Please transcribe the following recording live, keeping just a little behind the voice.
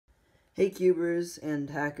Hey Cubers and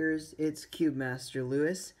hackers, it's Cube Master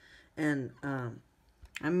Lewis, and I'm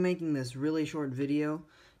making this really short video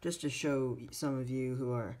just to show some of you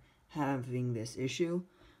who are having this issue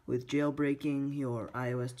with jailbreaking your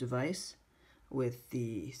iOS device with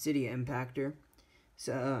the Cydia Impactor.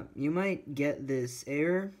 So you might get this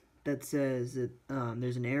error that says that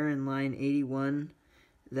there's an error in line 81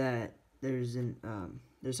 that there's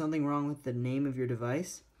something wrong with the name of your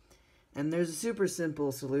device. And there's a super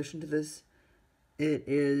simple solution to this. It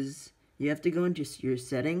is, you have to go into your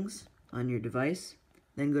settings on your device,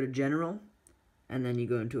 then go to General, and then you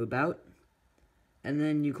go into About, and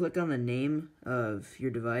then you click on the name of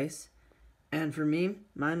your device. And for me,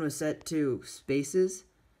 mine was set to spaces,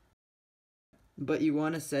 but you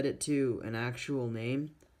want to set it to an actual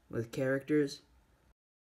name with characters.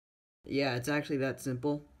 Yeah, it's actually that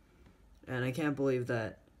simple, and I can't believe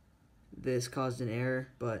that this caused an error,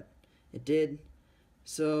 but it did.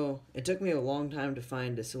 So it took me a long time to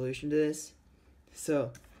find a solution to this,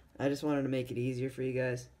 so I just wanted to make it easier for you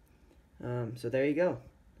guys. So there you go.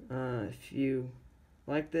 If you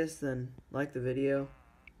like this, then like the video.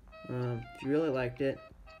 If you really liked it,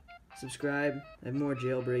 subscribe. I have more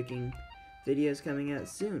jailbreaking videos coming out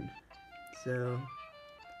soon. So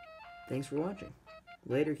thanks for watching.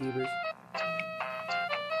 Later, Cubers.